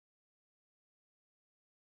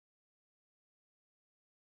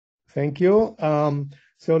Thank you.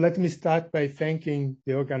 So let me start by thanking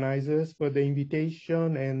the organizers for the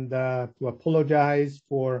invitation and to apologize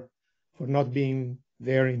for not being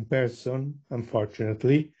there in person,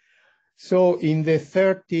 unfortunately. So in the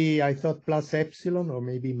 30, I thought plus epsilon or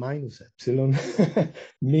maybe minus epsilon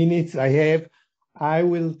minutes I have, I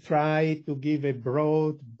will try to give a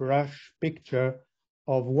broad brush picture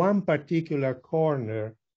of one particular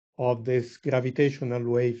corner of this gravitational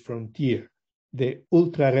wave frontier, the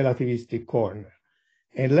ultra-relativistic corner.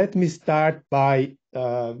 And let me start by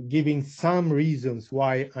giving some reasons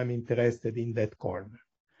why I'm interested in that corner.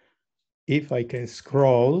 If I can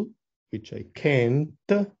scroll, which I can't,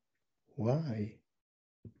 why?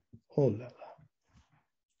 Oh, la, la.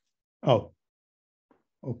 Oh,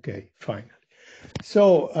 okay, finally.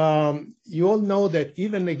 So you all know that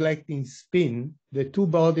even neglecting spin, the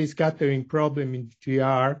two-body scattering problem in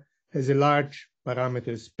GR has a large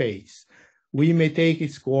parameter space. We may take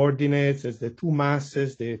its coordinates as the two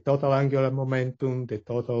masses, the total angular momentum, the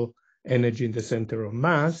total energy in the center of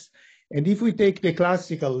mass. And if we take the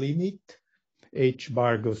classical limit, h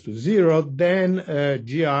bar goes to 0, then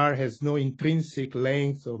GR has no intrinsic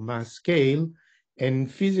length or mass scale,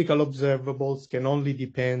 and physical observables can only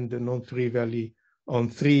depend non-trivially on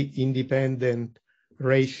three independent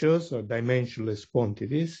ratios or dimensionless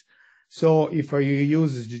quantities. So if you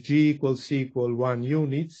use G equals C equal 1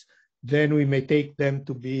 units, then we may take them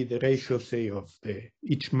to be the ratio, say, of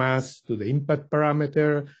each mass to the impact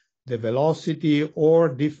parameter, the velocity, or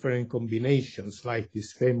different combinations like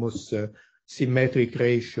this famous symmetric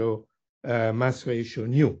ratio, mass ratio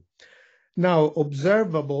nu. Now,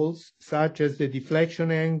 observables such as the deflection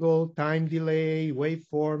angle, time delay,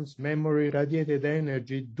 waveforms, memory, radiated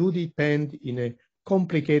energy do depend in a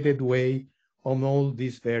complicated way on all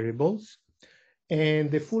these variables.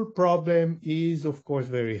 And the full problem is, of course,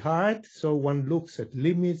 very hard. So one looks at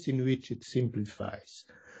limits in which it simplifies.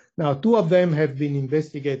 Now, two of them have been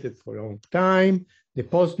investigated for a long time. The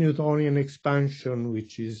post-Newtonian expansion,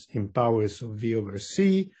 which is in powers of V over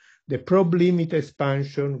C, the probe limit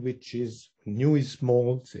expansion, which is nu is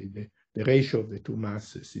small, say the ratio of the two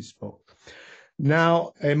masses is small.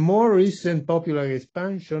 Now, a more recent popular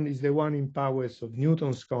expansion is the one in powers of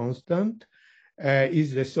Newton's constant,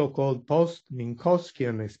 is the so-called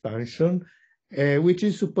post-Minkowskian expansion, which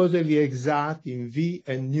is supposedly exact in V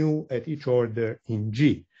and nu at each order in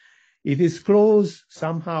G. It is close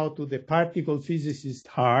somehow to the particle physicist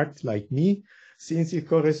heart, like me, since it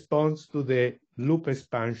corresponds to the loop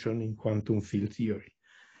expansion in quantum field theory.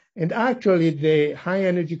 And actually, the high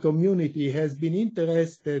energy community has been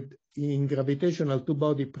interested in gravitational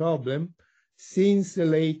two-body problem since the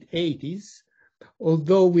late 80s,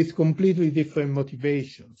 although with completely different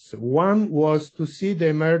motivations. One was to see the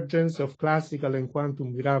emergence of classical and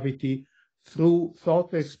quantum gravity through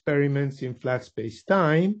thought experiments in flat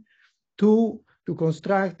space-time. Two, to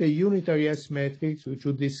construct a unitary S-matrix which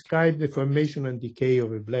would describe the formation and decay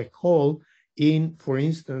of a black hole in, for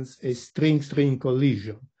instance, a string-string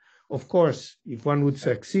collision. Of course, if one would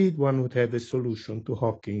succeed, one would have a solution to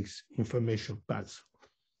Hawking's information puzzle.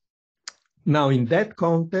 Now, in that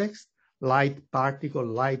context, light particle,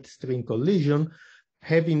 light string collision,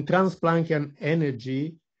 having Transplanckian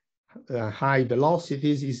energy, high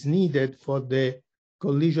velocities, is needed for the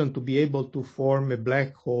collision to be able to form a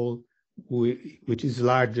black hole which is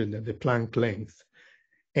larger than the Planck length.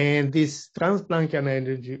 And this Transplanckian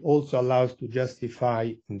energy also allows to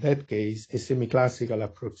justify, in that case, a semi-classical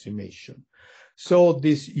approximation. So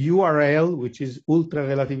this URL, which is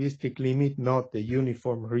ultra-relativistic limit, not the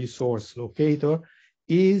uniform resource locator,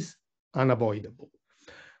 is unavoidable.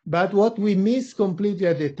 But what we missed completely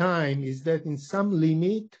at the time is that in some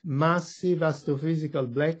limit, massive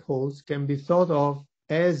astrophysical black holes can be thought of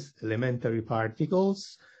as elementary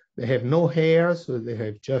particles. They have no hair, so they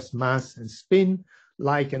have just mass and spin,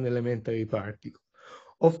 like an elementary particle.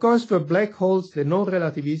 Of course, for black holes, the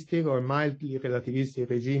non-relativistic or mildly relativistic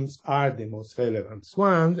regimes are the most relevant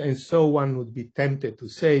ones, and so one would be tempted to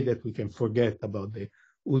say that we can forget about the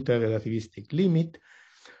ultra-relativistic limit.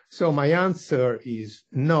 So my answer is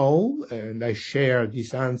no, and I share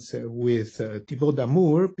this answer with Thibaut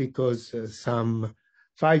Damour, because some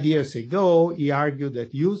 5 years ago, he argued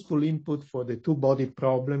that useful input for the two-body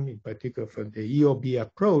problem, in particular for the EOB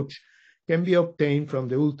approach, can be obtained from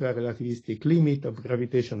the ultra-relativistic limit of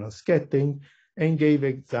gravitational scattering, and gave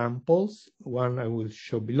examples, one I will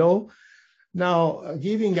show below. Now,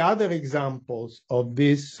 giving other examples of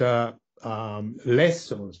these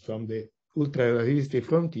lessons from the ultra-relativistic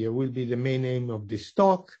frontier will be the main aim of this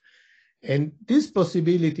talk. And this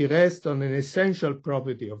possibility rests on an essential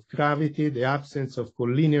property of gravity, the absence of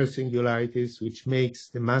collinear singularities, which makes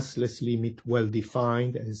the massless limit well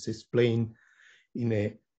defined, as explained in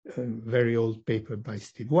a very old paper by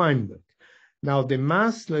Steve Weinberg. Now, the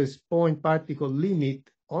massless point particle limit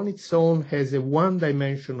on its own has a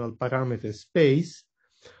one-dimensional parameter space,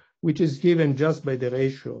 which is given just by the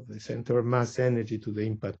ratio of the center of mass energy to the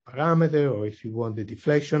impact parameter, or if you want, the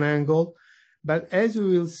deflection angle. But as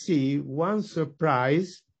we will see, one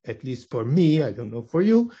surprise, at least for me, I don't know for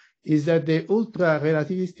you, is that the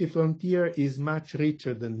ultra-relativistic frontier is much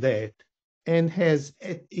richer than that and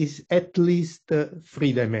is at least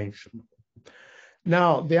three-dimensional.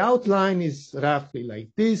 Now, the outline is roughly like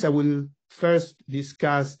this. I will first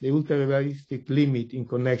discuss the ultra-relativistic limit in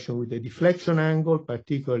connection with the deflection angle,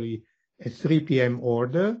 particularly a 3 p.m.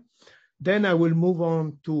 order. Then I will move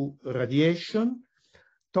on to radiation,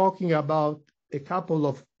 talking about a couple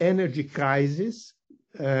of energy crises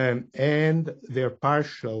and their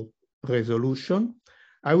partial resolution.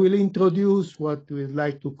 I will introduce what we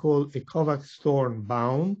like to call a Kovacs-Thorne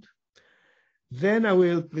bound. Then I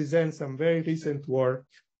will present some very recent work.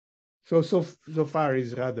 So far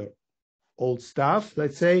is rather old stuff,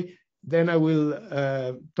 let's say. Then I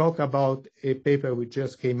will talk about a paper which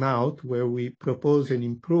just came out where we propose an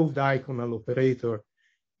improved iconal operator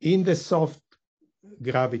in the soft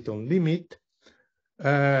graviton limit.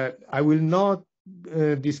 I will not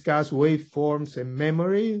discuss waveforms and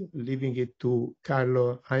memory, leaving it to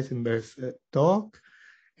Carlo Heisenberg's talk.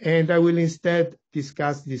 And I will instead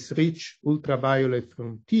discuss this rich ultraviolet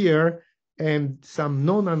frontier and some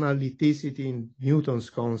non-analyticity in Newton's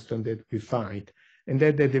constant that we find. And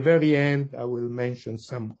then at the very end, I will mention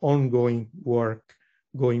some ongoing work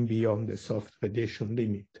going beyond the soft radiation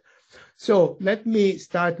limit. So let me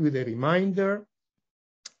start with a reminder.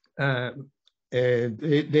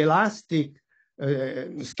 The elastic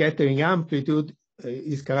scattering amplitude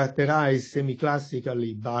is characterized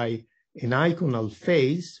semi-classically by an iconal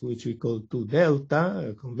phase, which we call 2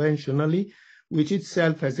 delta conventionally, which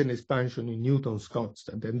itself has an expansion in Newton's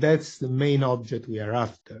constant. And that's the main object we are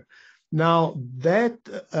after. Now, that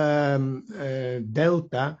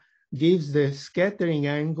delta gives the scattering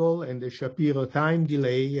angle and the Shapiro time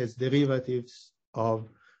delay as derivatives of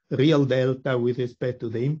real delta with respect to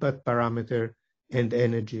the impact parameter and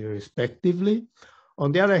energy respectively.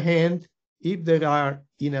 On the other hand, if there are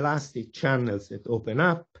inelastic channels that open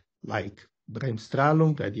up, like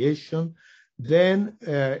Bremsstrahlung radiation, then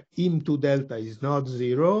im2 delta is not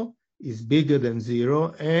zero, is bigger than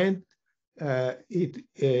zero, and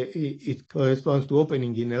it corresponds to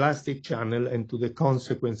opening in elastic channel and to the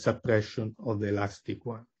consequent suppression of the elastic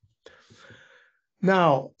one.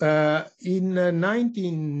 Now, in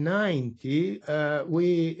 1990,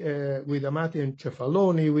 with Amati and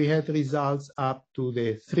Cefaloni, we had results up to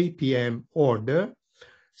the 3 p.m. order.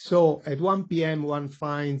 So at 1 p.m., one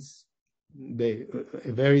finds a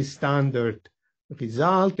very standard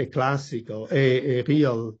result, a classical, a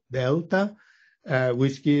real delta,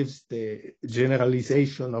 which gives the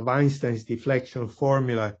generalization of Einstein's deflection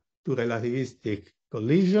formula to relativistic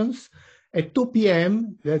collisions. At 2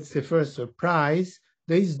 p.m., that's the first surprise,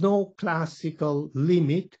 there is no classical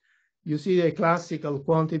limit. You see, the classical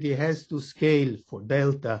quantity has to scale for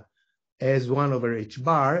delta as 1 over h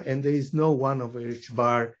bar, and there is no 1 over h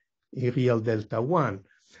bar in real delta 1.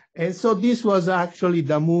 And so this was actually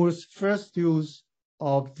Damour's first use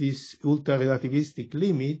of this ultra-relativistic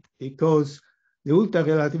limit, because the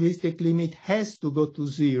ultra-relativistic limit has to go to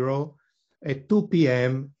 0 at 2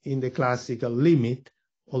 p.m. in the classical limit,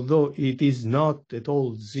 although it is not at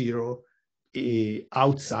all 0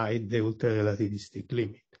 outside the ultra-relativistic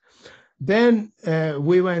limit. Then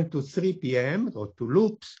we went to 3 p.m. or to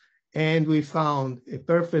loops, and we found a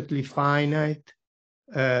perfectly finite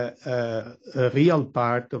a real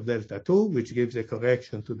part of delta 2, which gives a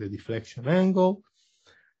correction to the deflection angle,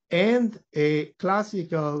 and a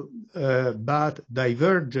classical but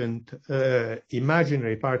divergent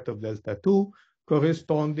imaginary part of delta 2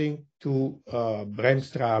 corresponding to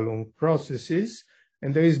Bremsstrahlung processes.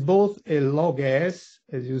 And there is both a log S,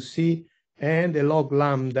 as you see, and a log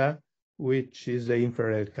lambda, which is the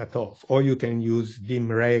infrared cutoff. Or you can use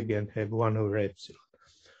dim reg and have 1 over epsilon.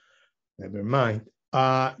 Never mind.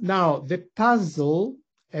 Now, the puzzle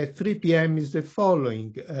at 3 p.m. is the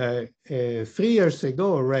following. 3 years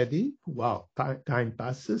ago already, wow, time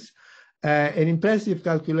passes, an impressive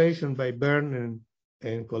calculation by Byrne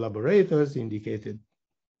and collaborators, indicated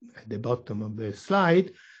at the bottom of the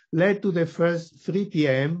slide, led to the first 3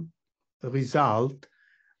 p.m. result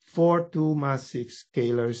for 2 massive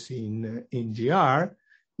scalars in GR.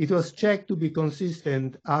 It was checked to be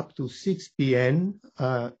consistent up to 6 pn,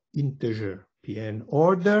 integer pn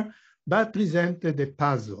order, but presented a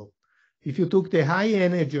puzzle. If you took the high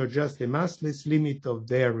energy or just the massless limit of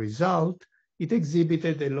their result, it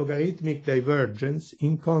exhibited a logarithmic divergence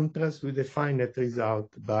in contrast with the finite result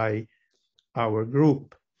by our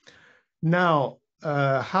group. Now,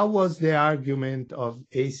 how was the argument of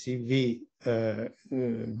ACV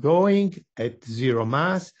going at zero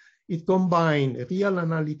mass? It combined real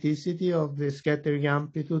analyticity of the scattering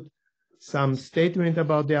amplitude, some statement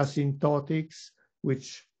about the asymptotics,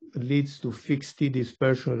 which leads to fixed T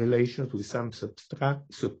dispersion relations with some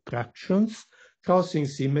subtractions, crossing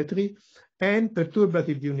symmetry, and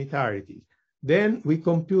perturbative unitarity. Then we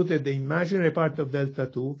computed the imaginary part of delta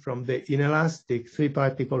 2 from the inelastic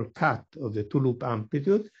three-particle cut of the two-loop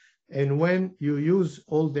amplitude. And when you use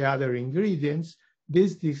all the other ingredients,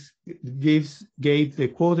 this gave the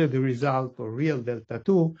quoted result for real delta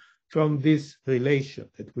 2 from this relation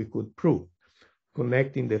that we could prove,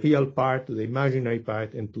 connecting the real part to the imaginary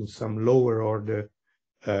part and to some lower order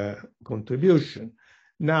contribution.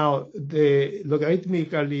 Now, the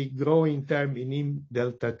logarithmically growing term in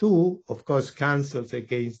delta 2, of course, cancels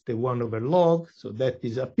against the 1 over log, so that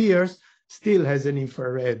disappears, still has an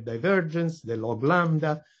infrared divergence, the log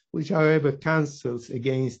lambda, which, however, cancels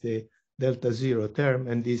against the delta 0 term,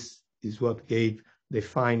 and this is what gave the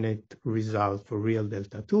finite result for real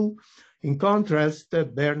delta 2. In contrast,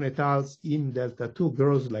 Bern et al.'s in delta 2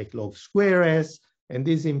 grows like log square s, and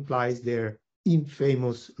this implies their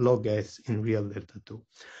infamous log s in real delta 2.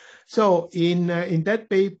 So in that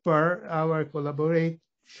paper, our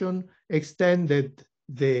collaboration extended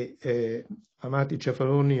the Amati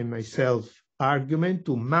Cefaloni and myself argument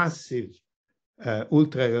to massive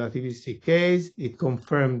ultra-relativistic case. It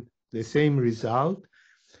confirmed the same result.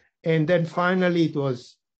 And then finally, it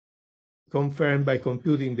was confirmed by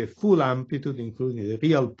computing the full amplitude, including the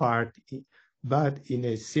real part, but in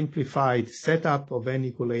a simplified setup of n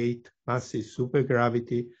equal 8 massive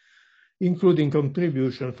supergravity, including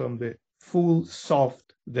contribution from the full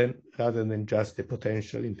soft, rather than just the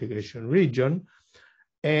potential integration region.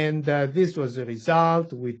 And this was a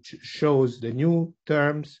result which shows the new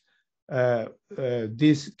terms.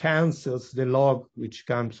 This cancels the log which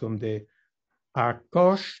comes from the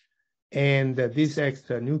arc-Cosh, and this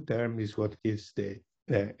extra new term is what gives the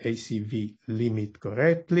ACV limit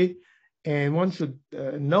correctly. And one should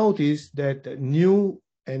notice that new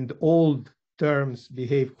and old terms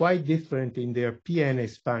behave quite different in their Pn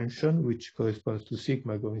expansion, which corresponds to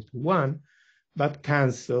sigma going to 1, but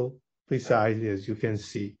cancel precisely, as you can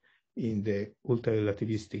see, in the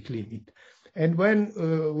ultra-relativistic limit. And when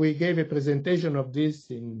we gave a presentation of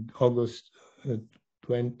this in August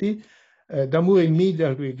 20, Damour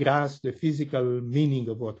immediately grasped the physical meaning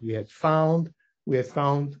of what we had found. We had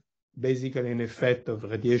found basically an effect of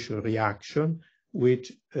radiation reaction,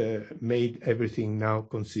 which made everything now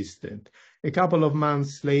consistent. A couple of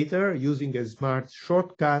months later, using a smart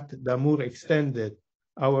shortcut, Damour extended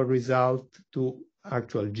our result to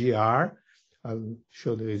actual GR. I'll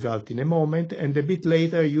show the result in a moment. And a bit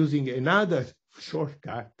later, using another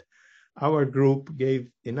shortcut, our group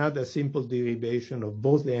gave another simple derivation of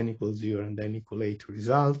both the n equals 0 and n equal 8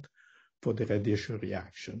 result for the radiation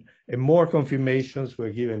reaction. And more confirmations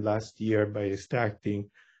were given last year by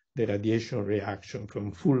extracting the radiation reaction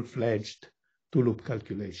from full-fledged two-loop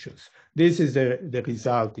calculations. This is the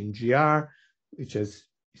result in GR, which is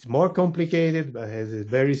more complicated, but has a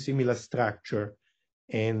very similar structure.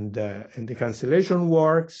 And the cancellation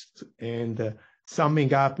works. And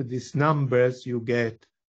summing up these numbers, you get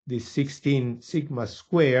this 16 sigma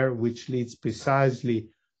square, which leads precisely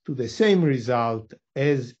to the same result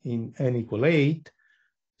as in n equal 8.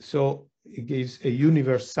 So it gives a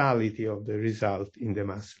universality of the result in the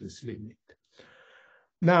massless limit.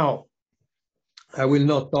 Now, I will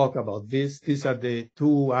not talk about this. These are the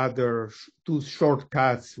two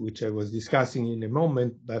shortcuts which I was discussing in a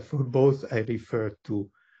moment, but for both I refer to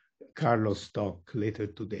Carlos' talk later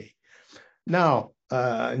today. Now,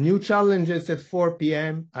 new challenges at 4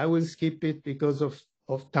 p.m. I will skip it because of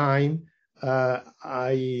time.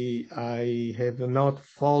 I have not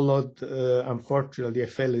followed, unfortunately, I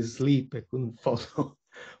fell asleep. I couldn't follow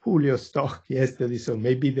Julio's talk yesterday, so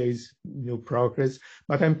maybe there is new progress.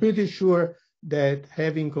 But I'm pretty sure that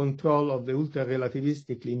having control of the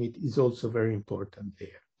ultra-relativistic limit is also very important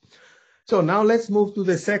there. So now let's move to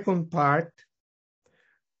the second part,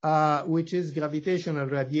 which is gravitational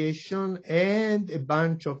radiation and a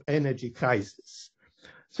bunch of energy crises.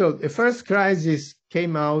 So the first crisis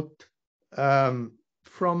came out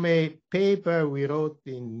from a paper we wrote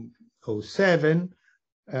in 2007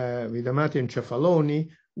 with Amati and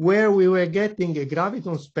Cefaloni, where we were getting a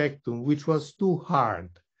graviton spectrum which was too hard.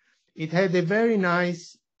 It had a very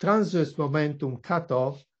nice transverse momentum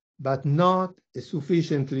cutoff, but not a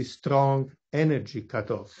sufficiently strong energy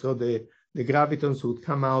cutoff. So the gravitons would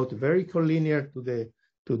come out very collinear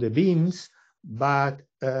to the beams, but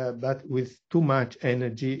with too much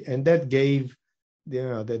energy, and that gave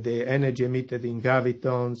the energy emitted in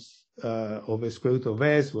gravitons over square root of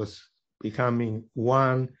s was becoming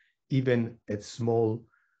 1, even at small,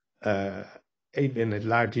 even at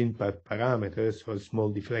large impact parameters or small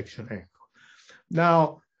deflection angle.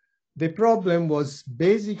 Now, the problem was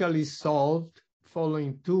basically solved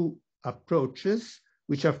following two approaches,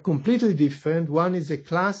 which are completely different. One is a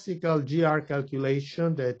classical GR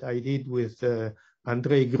calculation that I did with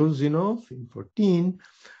Andrei Gruzinov in 2014.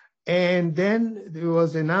 And then there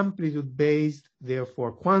was an amplitude-based,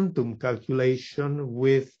 therefore, quantum calculation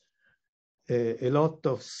with a lot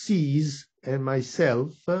of C's and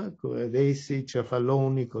myself, Corradesi,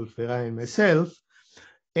 Ciafaloni, Colferai, and myself.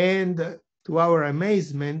 And to our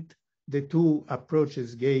amazement, the two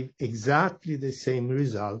approaches gave exactly the same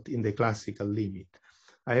result in the classical limit.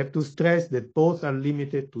 I have to stress that both are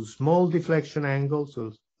limited to small deflection angles,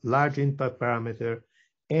 so large impact parameter,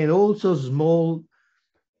 and also small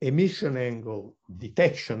emission angle,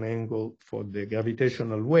 detection angle for the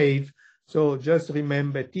gravitational wave. So just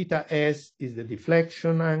remember, theta s is the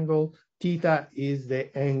deflection angle, theta is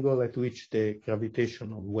the angle at which the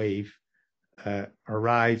gravitational wave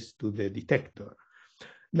arrives to the detector.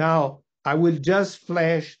 Now, I will just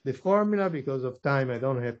flash the formula because of time. I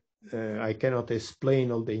don't have, I cannot explain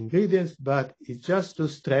all the ingredients, but it's just to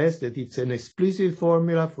stress that it's an explicit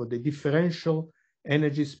formula for the differential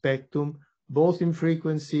energy spectrum, both in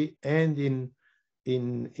frequency and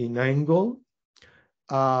in angle,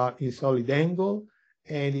 in solid angle.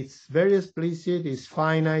 And it's very explicit, it's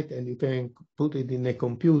finite, and you can put it in a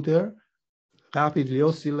computer, rapidly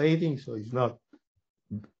oscillating, so it's not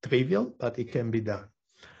trivial, but it can be done.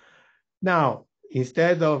 Now,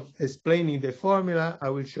 instead of explaining the formula, I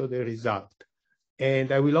will show the result.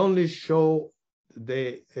 And I will only show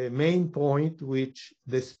the main point, which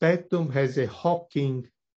the spectrum has a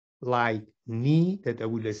Hawking-like knee that I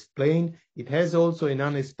will explain. It has also an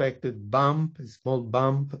unexpected bump, a small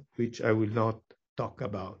bump, which I will not talk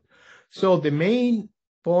about. So the main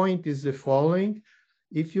point is the following.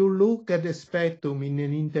 If you look at the spectrum in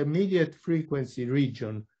an intermediate frequency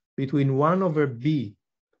region between 1 over b,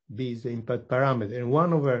 b is the impact parameter, and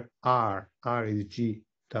 1 over r, r is g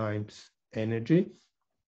times energy,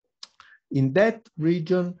 in that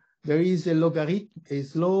region, there is a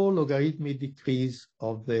slow logarithmic decrease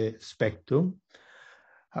of the spectrum.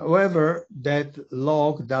 However, that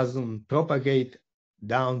log doesn't propagate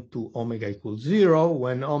down to omega equals 0.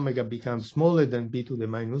 When omega becomes smaller than b to the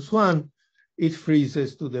minus 1, it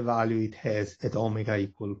freezes to the value it has at omega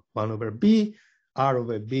equal 1 over b. R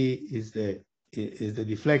over b is the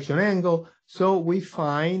deflection angle. So we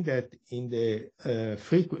find that in the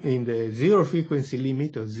zero frequency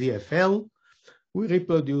limit of ZFL, we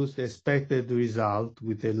reproduce the expected result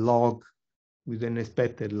with a log, with an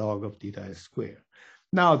expected log of theta s squared.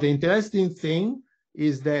 Now, the interesting thing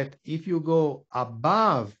is that if you go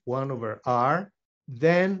above 1 over r,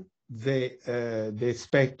 then the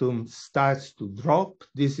spectrum starts to drop.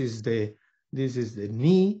 This is the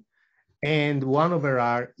knee, and 1 over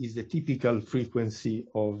r is the typical frequency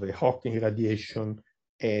of a Hawking radiation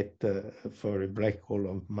for a black hole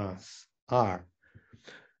of mass r.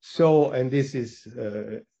 So, and this is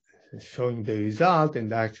showing the result,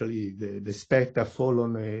 and actually the spectra fall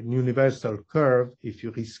on a universal curve if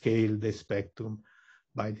you rescale the spectrum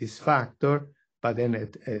by this factor. But then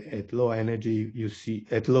at low energy, you see,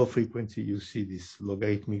 at low frequency, you see this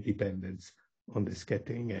logarithmic dependence on the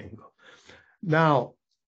scattering angle. Now,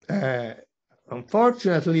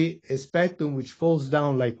 unfortunately, a spectrum which falls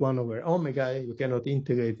down like 1 over omega, you cannot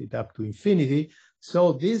integrate it up to infinity.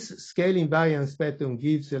 So this scaling invariant spectrum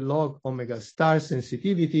gives a log omega star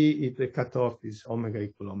sensitivity if the cutoff is omega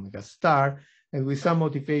equal omega star. And with some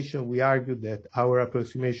motivation, we argued that our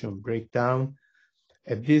approximation break down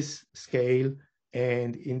at this scale.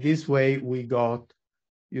 And in this way, we got,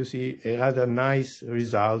 you see, a rather nice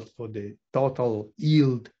result for the total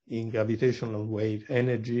yield in gravitational wave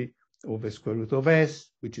energy over square root of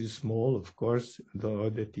s, which is small, of course,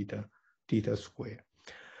 the theta square.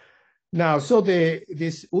 Now, so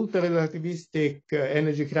this ultra-relativistic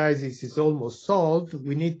energy crisis is almost solved.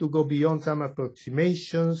 We need to go beyond some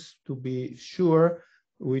approximations to be sure,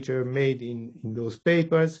 which are made in those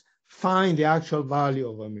papers, find the actual value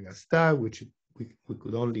of omega star, which we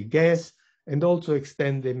could only guess, and also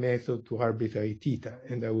extend the method to arbitrary theta,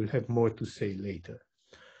 and I will have more to say later.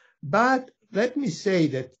 But let me say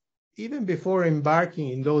that even before embarking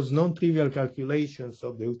in those non-trivial calculations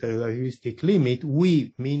of the ultra-relativistic limit,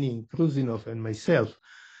 we, meaning Krusinov and myself,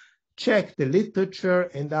 checked the literature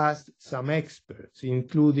and asked some experts,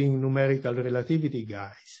 including numerical relativity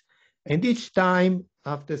guys. And each time,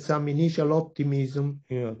 after some initial optimism,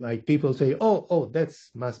 like people say, oh, that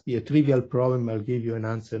must be a trivial problem, I'll give you an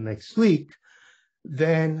answer next week.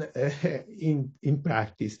 Then in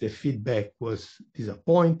practice, the feedback was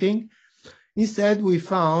disappointing. Instead, we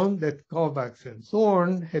found that Kovacs and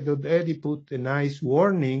Thorne had already put a nice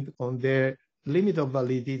warning on the limit of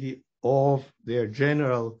validity of their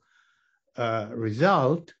general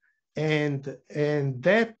result, and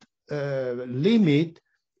that limit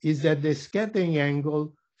is that the scattering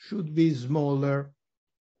angle should be smaller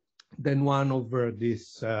than 1 over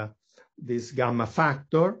this gamma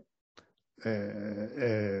factor,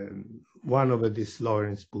 1 over this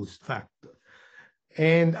Lorentz boost factor.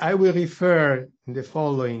 And I will refer in the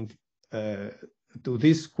following to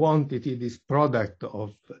this quantity, this product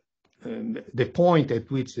of the point at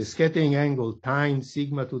which the scattering angle times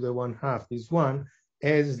sigma to the 1/2 is 1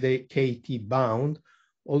 as the KT bound,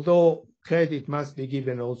 although credit must be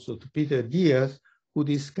given also to Peter Diaz, who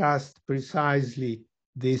discussed precisely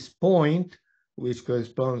this point, which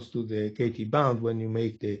corresponds to the KT bound when you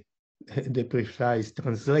make the precise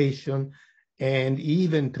translation, and he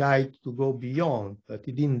even tried to go beyond, but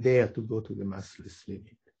he didn't dare to go to the massless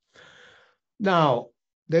limit. Now,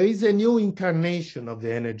 there is a new incarnation of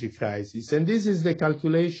the energy crisis, and this is the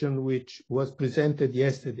calculation which was presented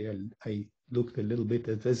yesterday. I looked a little bit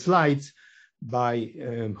at the slides by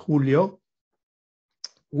Julio,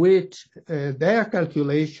 which their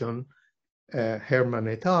calculation, Herman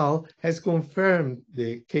et al., has confirmed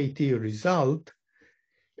the KT result,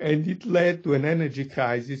 and it led to an energy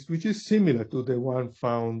crisis which is similar to the one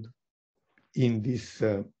found in this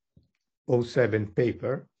 07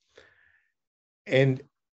 paper, and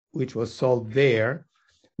which was solved there.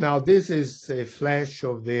 Now, this is a flash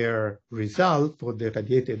of their result for the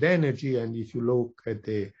radiated energy, and if you look at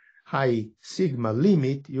the high sigma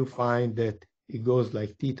limit, you find that it goes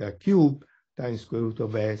like theta cubed times square root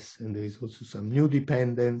of s, and there is also some new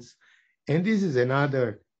dependence. And this is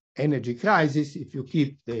another energy crisis if you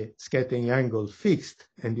keep the scattering angle fixed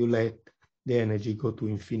and you let the energy go to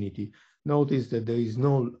infinity. Notice that there is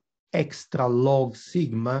no extra log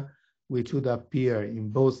sigma, which would appear in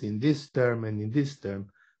both in this term and in this term,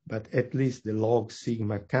 but at least the log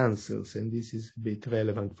sigma cancels, and this is a bit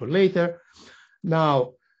relevant for later.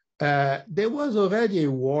 Now, there was already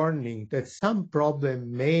a warning that some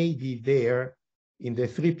problem may be there in the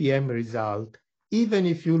 3 p.m. result, even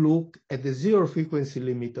if you look at the zero frequency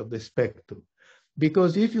limit of the spectrum.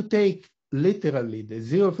 Because if you take literally the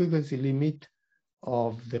zero frequency limit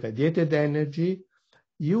of the radiated energy,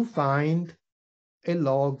 you find a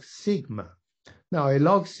log sigma. Now, a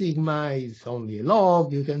log sigma is only a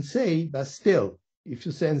log, you can say, but still, if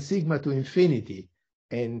you send sigma to infinity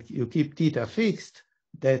and you keep theta fixed,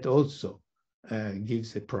 that also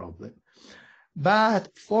gives a problem. But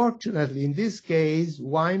fortunately, in this case,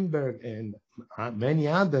 Weinberg and many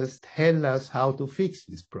others tell us how to fix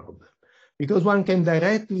this problem, because one can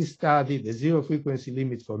directly study the zero frequency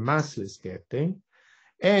limit for massless scattering.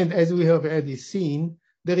 And as we have already seen,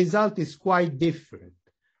 the result is quite different,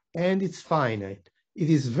 and it's finite. It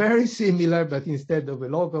is very similar, but instead of a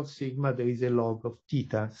log of sigma, there is a log of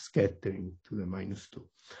theta scattering to the -2.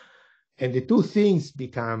 And the two things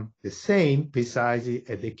become the same precisely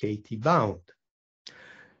at the KT bound.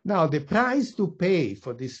 Now, the price to pay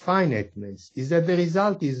for this finiteness is that the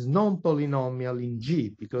result is non-polynomial in G,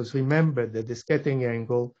 because remember that the scattering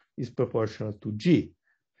angle is proportional to G,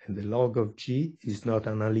 and the log of G is not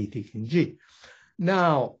analytic in G.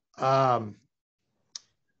 Now,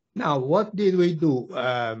 what did we do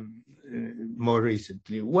more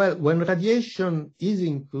recently? Well, when radiation is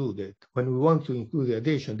included, when we want to include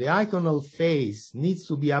radiation, the iconal phase needs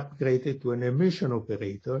to be upgraded to an emission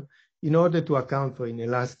operator in order to account for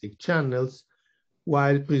inelastic channels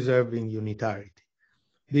while preserving unitarity.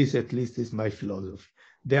 This, at least, is my philosophy.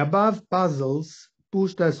 The above puzzles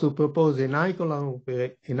pushed us to propose an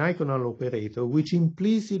iconal operator which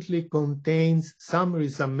implicitly contains some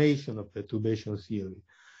resummation of perturbation theory,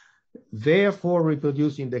 therefore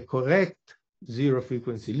reproducing the correct zero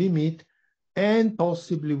frequency limit, and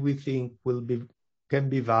possibly we think can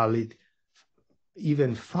be valid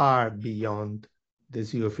even far beyond the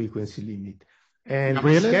zero frequency limit. And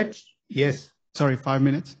Gabriele? yes. Sorry, 5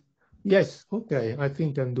 minutes? Yes, okay, I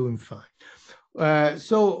think I'm doing fine.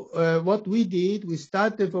 What we did, we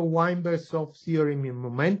started for Weinberg-Soft theorem in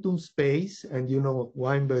momentum space, and you know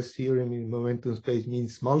Weinberg's theorem in momentum space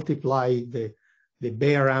means multiply the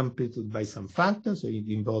bare amplitude by some factor, so it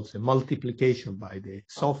involves a multiplication by the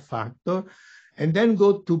soft factor, and then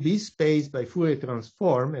go to B space by Fourier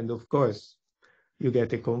transform, and of course you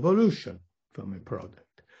get a convolution from a product.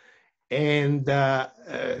 And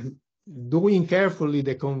doing carefully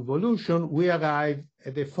the convolution, we arrive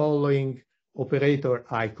at the following operator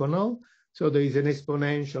iconal. So there is an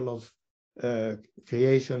exponential of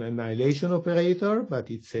creation annihilation operator,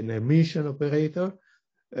 but it's an Hermitian operator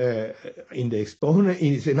in the exponent.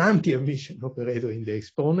 It's an anti-Hermitian operator in the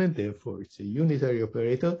exponent, therefore it's a unitary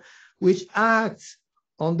operator, which acts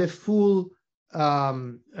on the full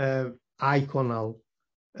iconal,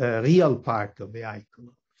 real part of the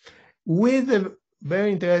iconal. With a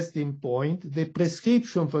very interesting point, the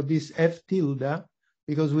prescription for this F tilde,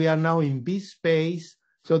 because we are now in B space,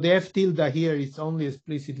 so the F tilde here is only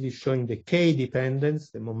explicitly showing the K dependence,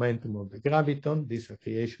 the momentum of the graviton, this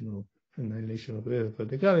creation of annihilation operator for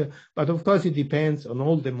the graviton, but of course it depends on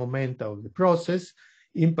all the momenta of the process,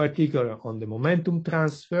 in particular on the momentum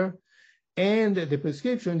transfer, and the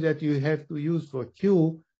prescription that you have to use for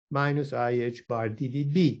Q minus IH bar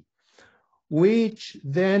DDB, which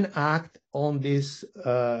then act on this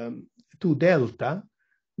 2 delta.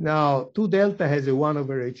 Now, 2 delta has a 1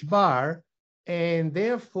 over h bar, and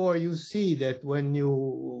therefore you see that when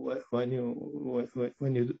you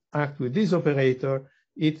act with this operator,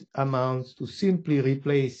 it amounts to simply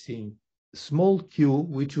replacing small q,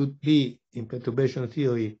 which would be in perturbation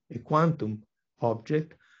theory a quantum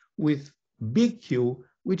object, with big Q,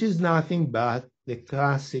 which is nothing but the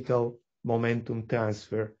classical momentum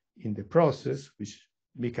transfer in the process, which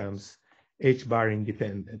becomes h bar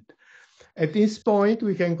independent. At this point,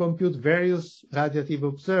 we can compute various radiative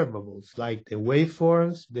observables, like the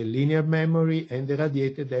waveforms, the linear memory, and the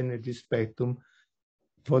radiated energy spectrum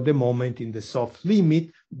for the moment in the soft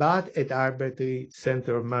limit, but at arbitrary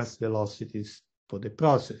center of mass velocities for the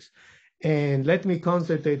process. And let me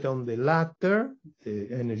concentrate on the latter,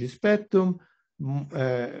 the energy spectrum.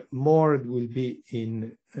 More will be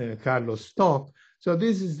in Carlos' talk. So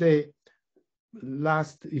this is the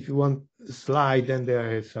last, if you want, slide, and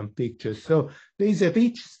there are some pictures. So there is a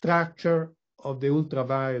rich structure of the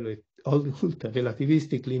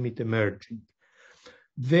ultra-relativistic limit emerging.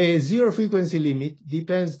 The zero frequency limit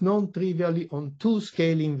depends non-trivially on 2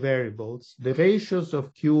 scaling variables, the ratios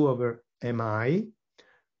of Q over Mi.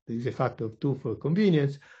 There is a factor of 2 for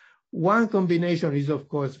convenience. One combination is, of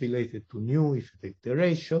course, related to nu, if you take the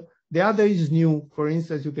ratio. The other is nu. For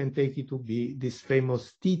instance, you can take it to be this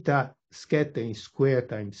famous theta scattering square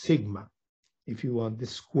times sigma, if you want the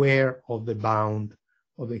square of the bound,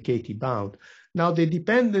 of the KT bound. Now, the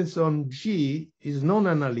dependence on G is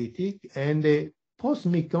non-analytic, and the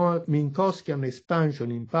post-Minkowskian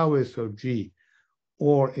expansion in powers of G,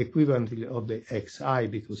 or equivalently of the Xi,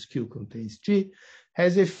 because Q contains G,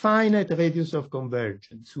 has a finite radius of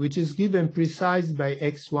convergence, which is given precise by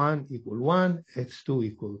x1 equal 1, x2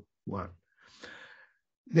 equal 1.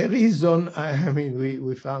 The reason, I mean,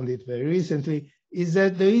 we found it very recently, is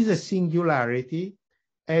that there is a singularity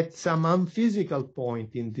at some unphysical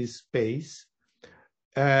point in this space.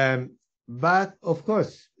 But of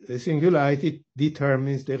course, the singularity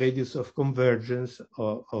determines the radius of convergence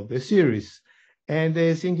of the series. And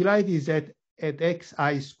the singularity is at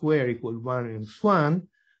xi square equal 1 minus 1,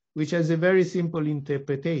 which has a very simple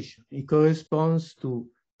interpretation. It corresponds to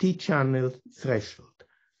T-channel threshold.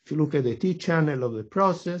 If you look at the T-channel of the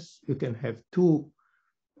process, you can have 2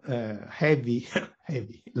 heavy,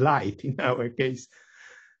 light in our case,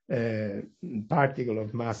 particle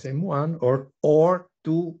of mass m1, or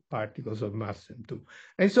 2 particles of mass m2.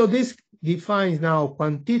 And so this defines now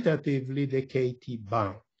quantitatively the KT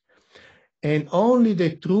bound. And only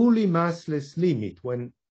the truly massless limit,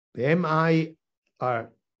 when the MI are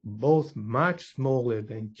both much smaller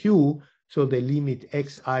than Q, so the limit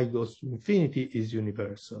xi goes to infinity, is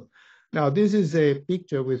universal. Now, this is a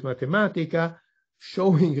picture with Mathematica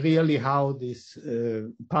showing really how this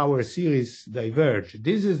power series diverge.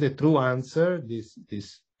 This is the true answer. This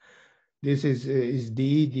is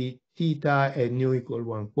d theta at nu equal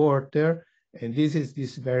 1/4. And this is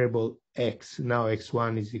this variable x. Now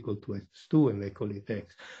x1 is equal to x2, and they call it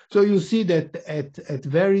x. So you see that at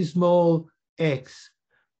very small x,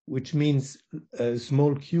 which means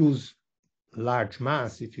small q's large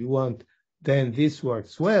mass, if you want, then this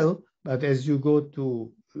works well. But as you go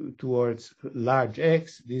towards large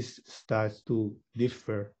x, this starts to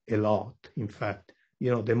differ a lot. In fact,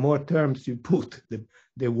 the more terms you put,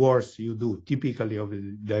 the worse you do, typically of a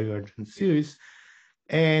divergent series.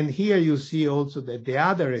 And here you see also that the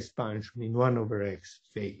other expansion in 1 over x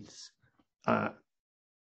fails.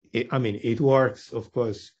 It works, of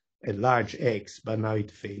course, at large x, but now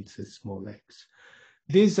it fails at small x.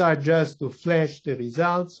 These are just to flash the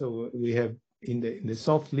results. So we have in the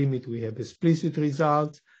soft limit, we have explicit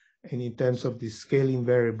results. And in terms of the scaling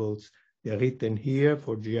variables, they're written here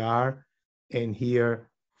for GR and here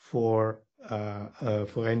for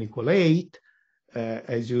n equal 8.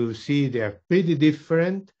 As you see, they are pretty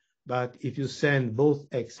different. But if you send both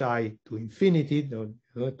xi to infinity, to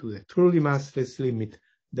the truly massless limit,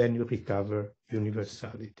 then you recover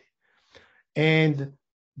universality. And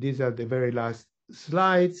these are the very last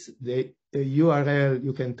slides. The URL,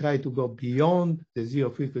 you can try to go beyond the zero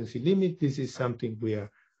frequency limit. This is something we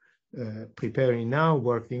are preparing now,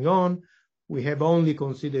 working on. We have only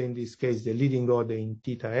considered in this case the leading order in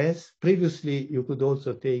theta s. Previously, you could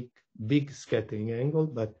also take big scattering angle,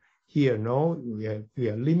 but here no, we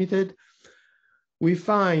are limited. We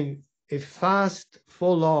find a fast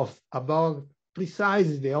fall off above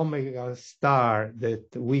precisely the omega star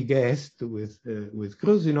that we guessed with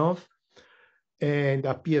Gruzinov, and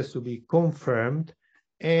appears to be confirmed.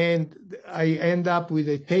 And I end up with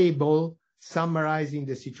a table summarizing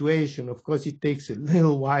the situation. Of course, it takes a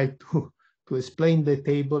little while to explain the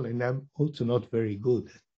table, and I'm also not very good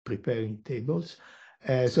at preparing tables.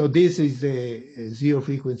 So this is the zero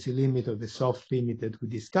frequency limit of the soft limit that we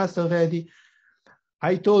discussed already.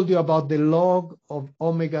 I told you about the log of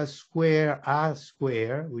omega square r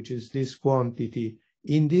square, which is this quantity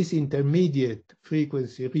in this intermediate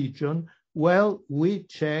frequency region. Well, we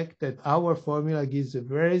checked that our formula gives a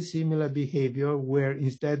very similar behavior where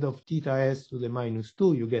instead of theta s to the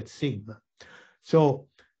 -2, you get sigma. So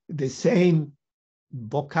the same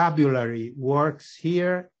vocabulary works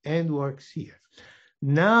here and works here.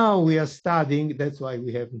 Now we are studying, that's why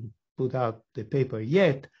we haven't put out the paper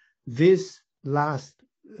yet, this last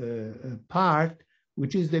part,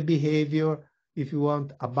 which is the behavior, if you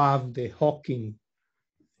want, above the Hawking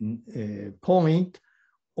point,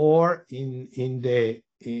 or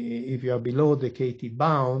if you are below the KT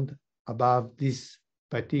bound, above this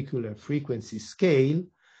particular frequency scale,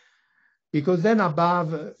 because then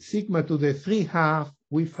above sigma to the 3/2,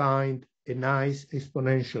 we find a nice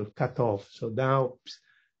exponential cutoff. So now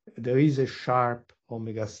there is a sharp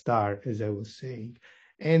omega star, as I was saying.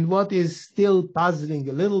 And what is still puzzling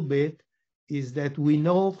a little bit is that we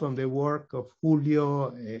know from the work of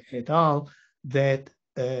Julio et al. That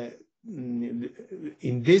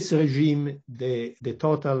in this regime, the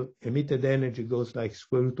total emitted energy goes like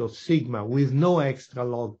square root of sigma with no extra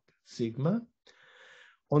log sigma.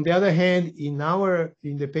 On the other hand, in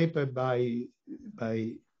the paper by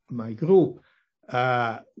my group,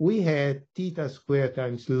 we had theta squared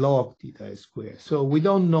times log theta squared. So we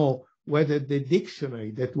don't know whether the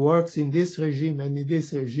dictionary that works in this regime and in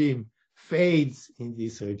this regime fades in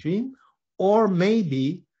this regime, or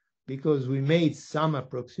maybe because we made some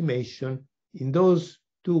approximation in those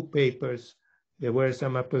two papers, there were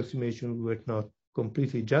some approximations were not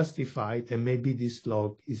completely justified, and maybe this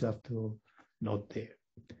log is after all not there.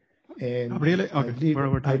 And really? Okay.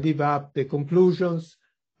 I leave up the conclusions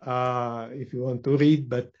if you want to read,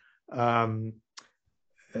 but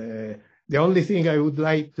the only thing I would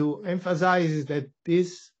like to emphasize is that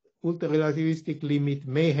this ultra-relativistic limit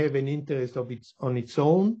may have an interest on its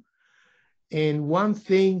own. And one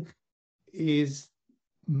thing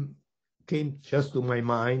came just to my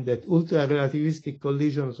mind, that ultra-relativistic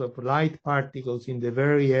collisions of light particles in the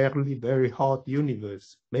very early, very hot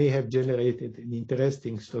universe may have generated an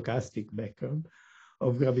interesting stochastic background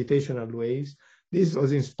of gravitational waves. This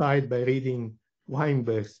was inspired by reading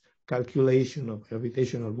Weinberg's calculation of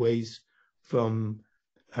gravitational waves from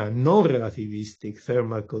non-relativistic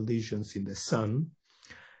thermal collisions in the sun.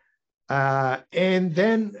 And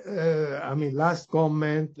then, last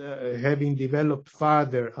comment, having developed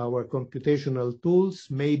further our computational tools,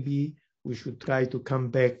 maybe we should try to come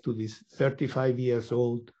back to this 35 years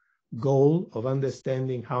old goal of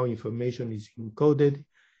understanding how information is encoded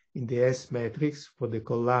in the S matrix for the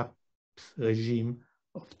collapse regime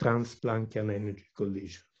of trans-Planckian energy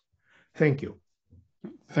collisions. Thank you.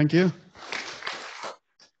 Thank you.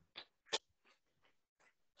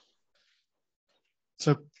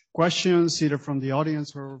 So questions either from the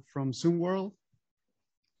audience or from Zoom world?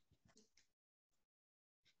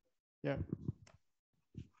 Yeah.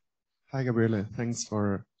 Hi, Gabriele. Thanks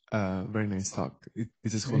for a very nice talk.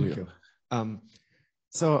 This is Julio.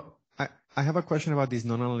 So I have a question about this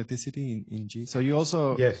non-analyticity in G. So you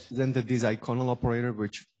also presented this iconal operator,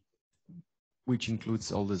 which which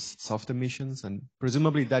includes all these soft emissions, and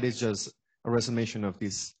presumably that is just a resummation of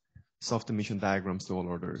these soft emission diagrams to all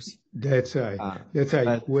orders. That's right. That's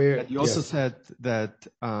right. But you also said that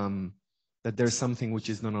that there's something which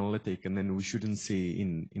is non-analytic, and then we shouldn't see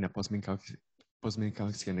in a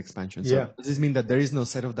post-Minkowskian expansion. So does this mean that there is no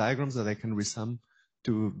set of diagrams that I can resum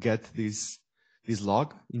to get this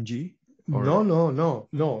log in G? Or?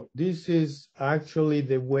 No. This is actually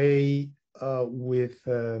the way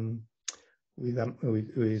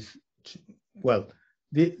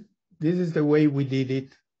this is the way we did it,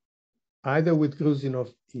 either with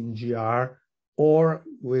Gruzinov in GR or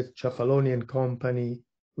with Ciafaloni and company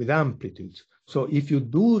with amplitudes. So if you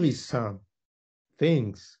do resum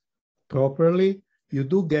things properly, you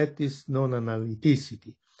do get this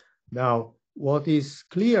non-analyticity. Now, what is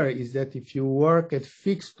clear is that if you work at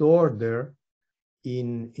fixed order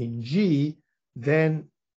in G, then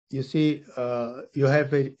you see you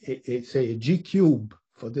have say a G cube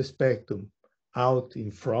for the spectrum out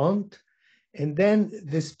in front, and then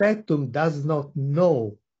the spectrum does not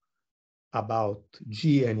know about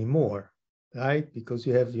G anymore, right? Because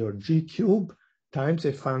you have your G cube times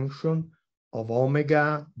a function of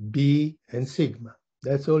omega, B, and sigma.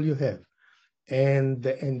 That's all you have. And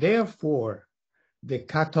therefore, the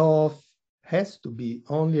cutoff has to be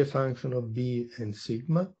only a function of B and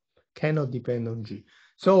sigma, cannot depend on G.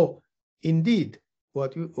 So indeed,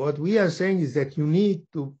 what we are saying is that you need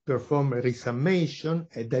to perform a resummation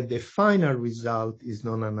and that the final result is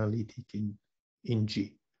non-analytic in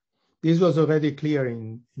G. This was already clear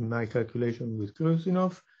in my calculation with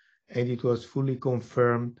Gruzinov, and it was fully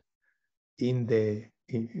confirmed in the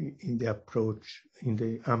approach, in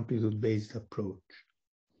the amplitude-based approach.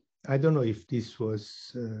 I don't know if this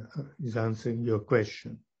is answering your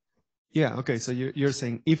question. Yeah, okay, so you're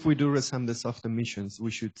saying if we do resum the soft emissions,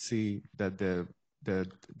 we should see that the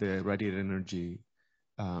radiated energy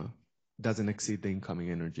doesn't exceed the incoming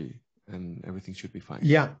energy and everything should be fine.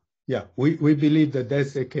 Yeah, we believe that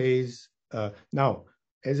that's the case. Now,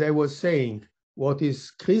 as I was saying, what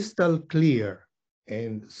is crystal clear,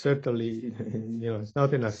 and certainly it's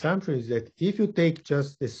not an assumption, is that if you take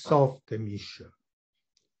just the soft emission,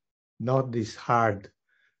 not these hard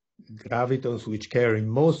gravitons which carry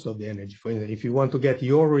most of the energy. For instance, if you want to get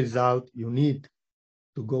your result, you need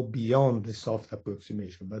to go beyond the soft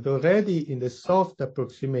approximation. But already in the soft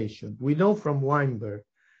approximation, we know from Weinberg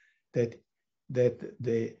that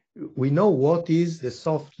we know what is the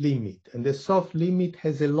soft limit, and the soft limit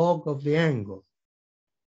has a log of the angle.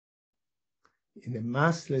 In a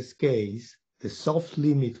massless case, the soft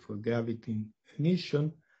limit for gravity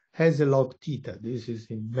emission has a log theta. This is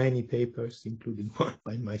in many papers, including one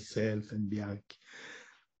by myself and Bianchi,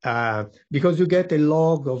 because you get a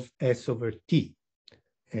log of S over T,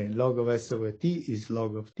 and log of S over T is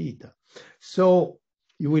log of theta. So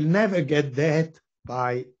you will never get that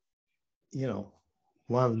by,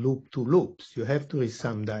 one loop, two loops. You have to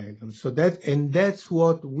resum diagrams. So that's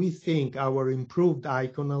what we think our improved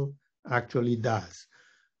iconal actually does.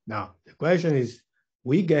 Now, the question is,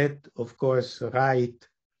 we get, of course, right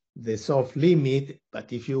the soft limit,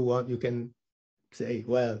 but if you want, you can say,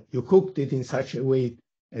 well, you cooked it in such a way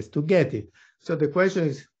as to get it. So the question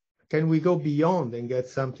is, can we go beyond and get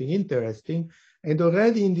something interesting? And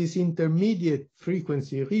already in this intermediate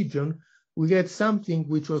frequency region, we get something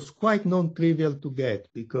which was quite non-trivial to get,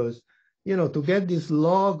 because, to get this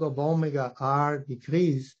log of omega r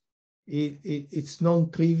decrease, it's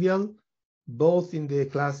non-trivial, both in the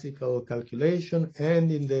classical calculation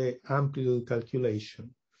and in the amplitude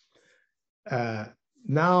calculation.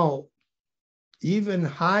 Now, even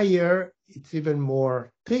higher, it's even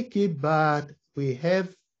more tricky, but we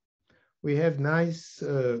have nice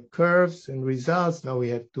curves and results. Now we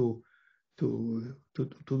have to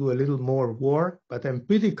do a little more work, but I'm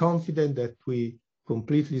pretty confident that we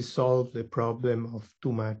completely solve the problem of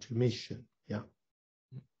too much emission. Yeah.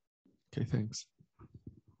 Okay, thanks.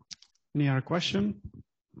 Any other question?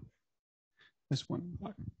 This one.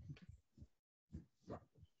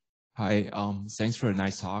 Hi, thanks for a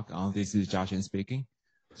nice talk. This is Jiaxuan speaking.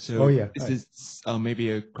 So this is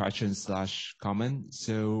maybe a question / comment.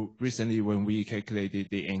 So recently when we calculated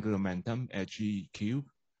the angular momentum at GQ,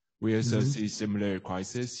 we also see similar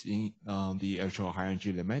crisis in the actual high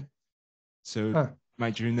energy limit. So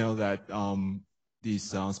might you know that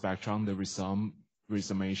this spectrum, the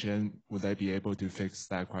resummation, would I be able to fix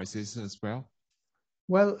that crisis as well?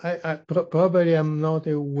 Well, I probably am not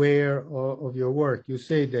aware of your work. You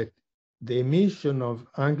say that the emission of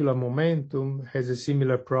angular momentum has a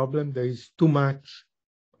similar problem. There is too much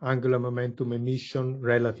angular momentum emission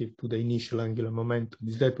relative to the initial angular momentum.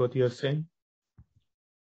 Is that what you're saying?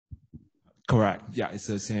 Correct. Yeah, it's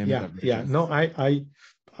the same. Yeah, yeah. No, I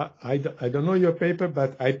don't know your paper,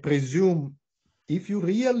 but I presume if you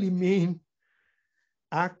really mean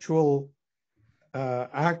actual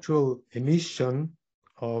emission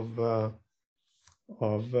of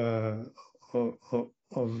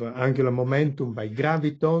angular momentum by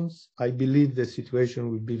gravitons, I believe the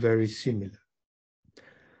situation will be very similar.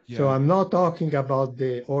 Yeah. So I'm not talking about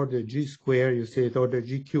the order g square, you say it order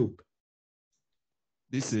g cube.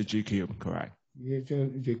 This is g cube, correct?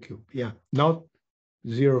 G cube, yeah. Not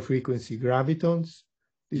zero frequency gravitons.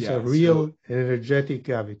 These are real energetic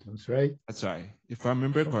gravitons, right? That's right. If I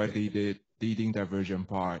remember correctly, the leading divergent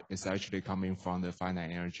part is actually coming from the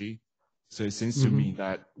finite energy. So it seems to me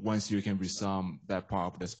that once you can resum that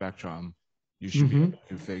part of the spectrum, you should be able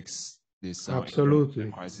to fix this absolutely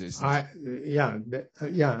crisis. I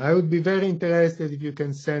would be very interested if you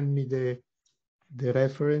can send me the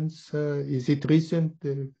reference. Is it recent?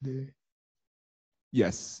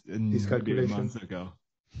 Yes, this calculation a month ago.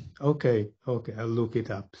 Okay, I'll look it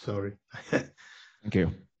up. Sorry. Thank you.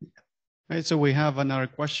 All right, so we have another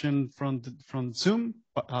question from Zoom.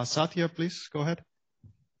 Satya, please go ahead.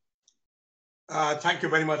 Thank you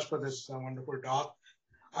very much for this wonderful talk.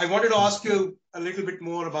 I wanted to ask you a little bit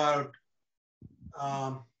more about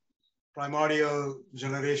primordial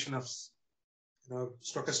generation of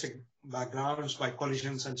stochastic backgrounds by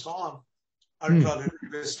collisions and so on,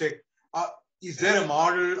 ultra-relativistic. Is there a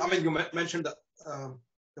model? I mean, you mentioned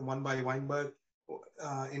the one by Weinberg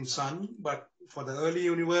in Sun, but for the early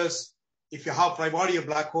universe, if you have primordial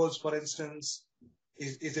black holes, for instance,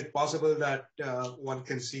 is it possible that one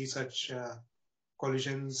can see such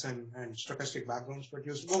collisions and stochastic backgrounds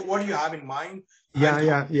produced? What do you have in mind? How do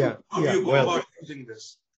you go about using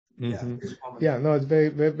this? No, it's very,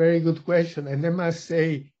 very good question. And I must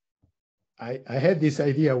say, I had this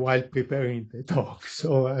idea while preparing the talk.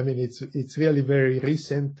 So, I mean, it's really very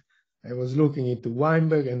recent. I was looking into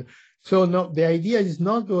Weinberg. And so no, the idea is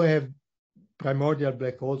not to have primordial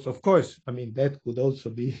black holes. Of course, I mean, that could also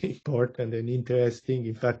be important and interesting.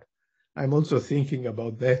 In fact, I'm also thinking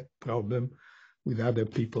about that problem with other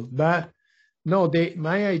people. But no,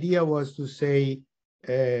 my idea was to say,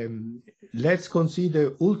 let's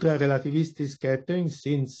consider ultra-relativistic scattering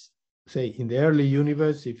since, say, in the early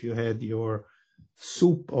universe, if you had your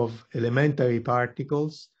soup of elementary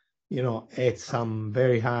particles, at some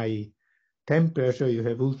very high temperature, you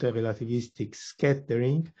have ultra-relativistic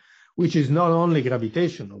scattering, which is not only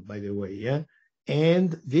gravitational, by the way, yeah?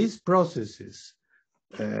 And these processes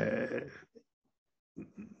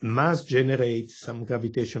must generate some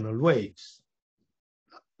gravitational waves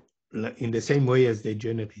in the same way as they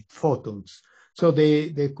generate photons. So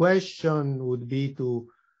the question would be to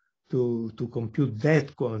compute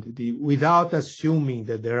that quantity without assuming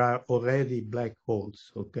that there are already black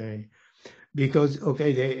holes, okay? Because,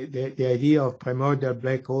 okay, the idea of primordial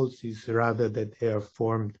black holes is rather that they are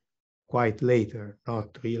formed quite later,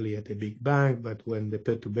 not really at the Big Bang, but when the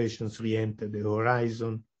perturbations re-enter the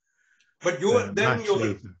horizon. But your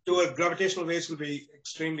gravitational waves will be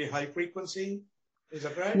extremely high frequency, is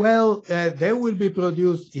that right? Well, they will be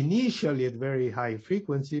produced initially at very high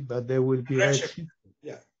frequency, but they will be redshifting.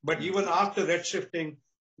 Yeah, but even after redshifting,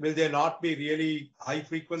 will they not be really high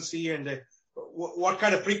frequency? And what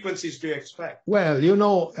kind of frequencies do you expect? Well,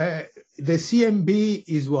 the CMB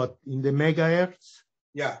is what, in the megahertz?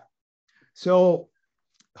 Yeah. So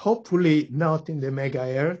hopefully not in the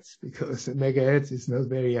megahertz, because the megahertz is not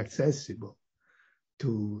very accessible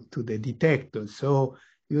to the detectors. So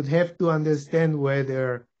you'd have to understand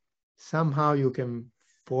whether somehow you can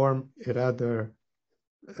form a rather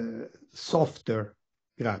softer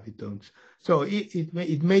gravitons. So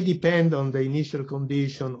it may depend on the initial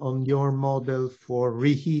condition, on your model for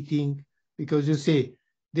reheating, because you see,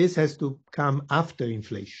 this has to come after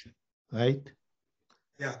inflation, right?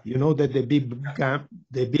 Yeah. You know that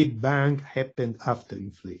the Big Bang happened after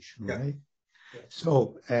inflation, right? Yeah.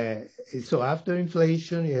 So after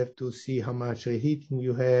inflation, you have to see how much reheating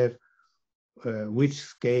you have, which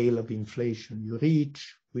scale of inflation you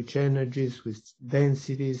reach, which energies, which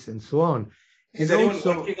densities, and so on. Is anyone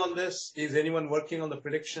working on this? Is anyone working on the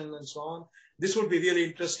prediction and so on? This would be really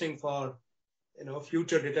interesting for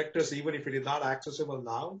future detectors, even if it is not accessible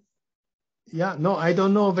now. Yeah, no, I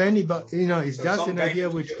don't know of any, but it's just an idea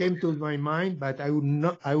which came to my mind, but I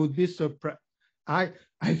would be surprised. I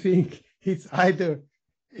think it's either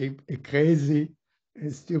a crazy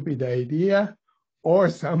and stupid idea, or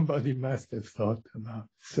somebody must have thought about.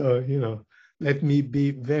 So, let me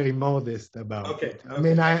be very modest about it. I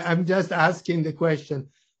mean, I'm just asking the question,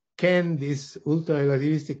 can this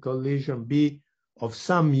ultra-relativistic collision be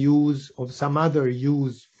some use, of some other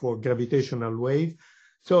use for gravitational wave.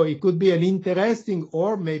 So it could be an interesting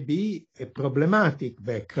or maybe a problematic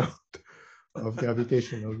background of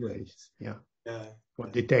gravitational waves, for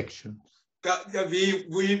detections. Yeah, we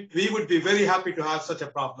would be very happy to have such a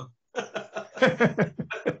problem.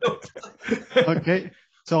 Okay,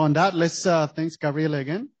 so on that, let's thanks Gabriele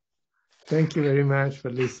again. Thank you very much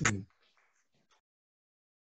for listening.